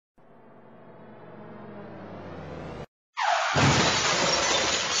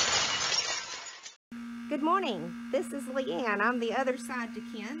Good morning. This is Leanne. I'm the other side to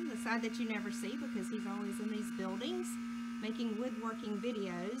Ken, the side that you never see because he's always in these buildings making woodworking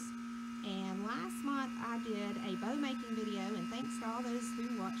videos. And last month I did a bow making video, and thanks to all those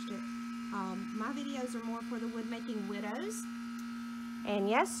who watched it. My videos are more for the wood making widows. And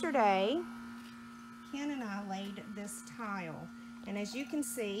yesterday, Ken and I laid this tile. And as you can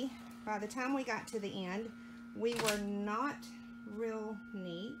see, by the time we got to the end, we were not real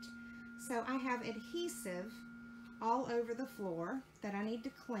neat. So I have adhesive all over the floor that I need to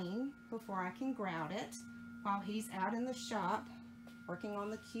clean before I can grout it while he's out in the shop working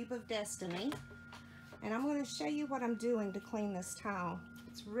on the cube of destiny. And I'm going to show you what I'm doing to clean this tile.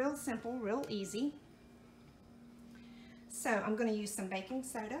 It's real simple, real easy. So I'm going to use some baking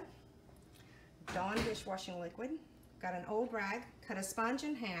soda, Dawn dishwashing liquid, got an old rag, cut a sponge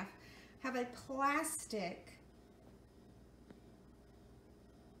in half, have a plastic,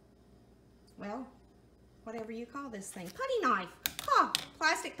 well, whatever you call this thing, putty knife,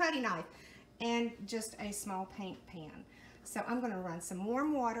 plastic putty knife, and just a small paint pan. So I'm going to run some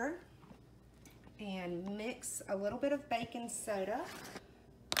warm water and mix a little bit of baking soda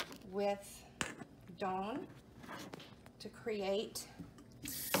with Dawn to create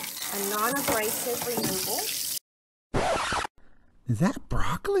a non-abrasive removal. Is that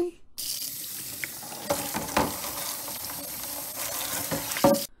broccoli?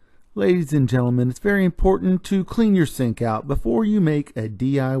 Ladies and gentlemen, it's very important to clean your sink out before you make a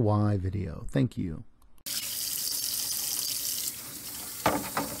DIY video. Thank you.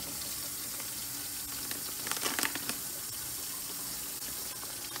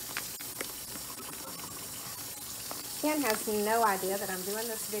 Ken has no idea that I'm doing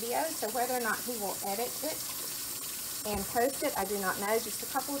this video, so whether or not he will edit it and post it, I do not know. Just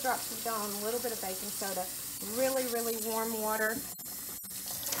a couple of drops of Dawn, a little bit of baking soda, really, really warm water.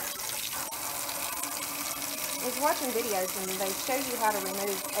 I was watching videos and they show you how to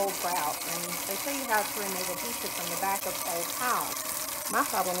remove old grout, and they show you how to remove adhesive from the back of old tiles. My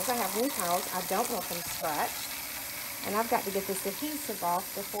problem is I have new tiles, I don't want them scratched, and I've got to get this adhesive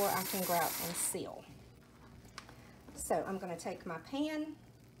off before I can grout and seal. So I'm going to take my pan,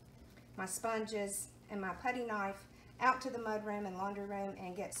 my sponges, and my putty knife out to the mud room and laundry room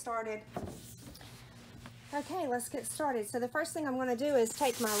and get started. Okay, let's get started. So the first thing I'm going to do is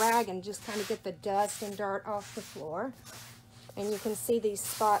take my rag and just kind of get the dust and dirt off the floor. And you can see these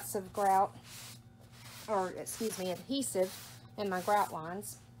spots of grout, or excuse me, adhesive in my grout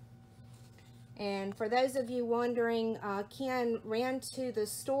lines. And for those of you wondering, Ken ran to the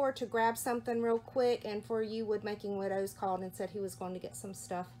store to grab something real quick, and for you wood making widows called and said he was going to get some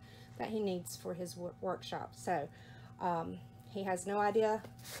stuff that he needs for his workshop. So he has no idea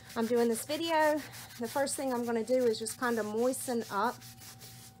I'm doing this video. The first thing I'm going to do is just kind of moisten up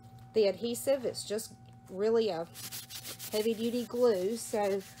the adhesive. It's just really a heavy duty glue,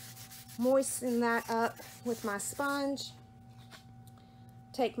 so moisten that up with my sponge.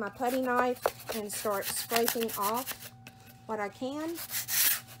 Take my putty knife and start scraping off what I can.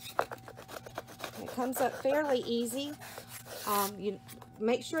 It comes up fairly easy. You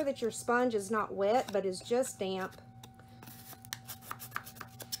make sure that your sponge is not wet but is just damp.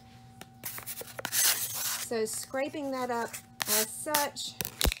 So scraping that up as such.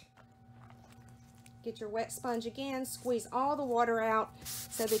 Get your wet sponge again, squeeze all the water out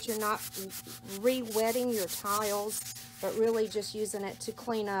so that you're not re-wetting your tiles, but really just using it to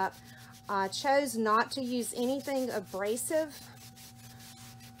clean up. I chose not to use anything abrasive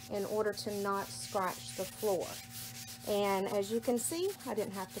in order to not scratch the floor. And as you can see, I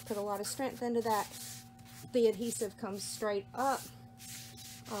didn't have to put a lot of strength into that. The adhesive comes straight up.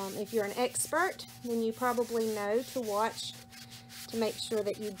 If you're an expert, then you probably know to watch to make sure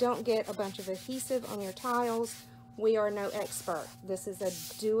that you don't get a bunch of adhesive on your tiles. We are no expert. This is a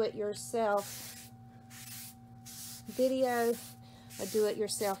do-it-yourself video, a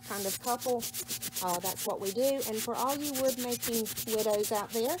do-it-yourself kind of couple. That's what we do. And for all you wood making widows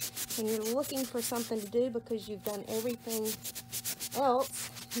out there, and you're looking for something to do because you've done everything else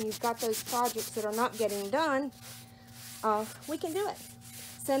and you've got those projects that are not getting done, we can do it.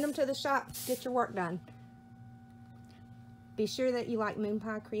 Send them to the shop, get your work done. Be sure that you like Moon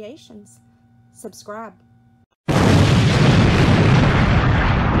Pie Creations. Subscribe.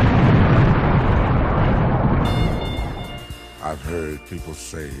 I've heard people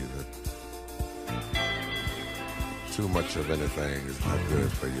say that too much of anything is not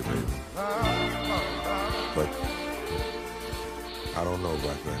good for you, baby. But I don't know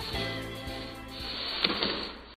about that.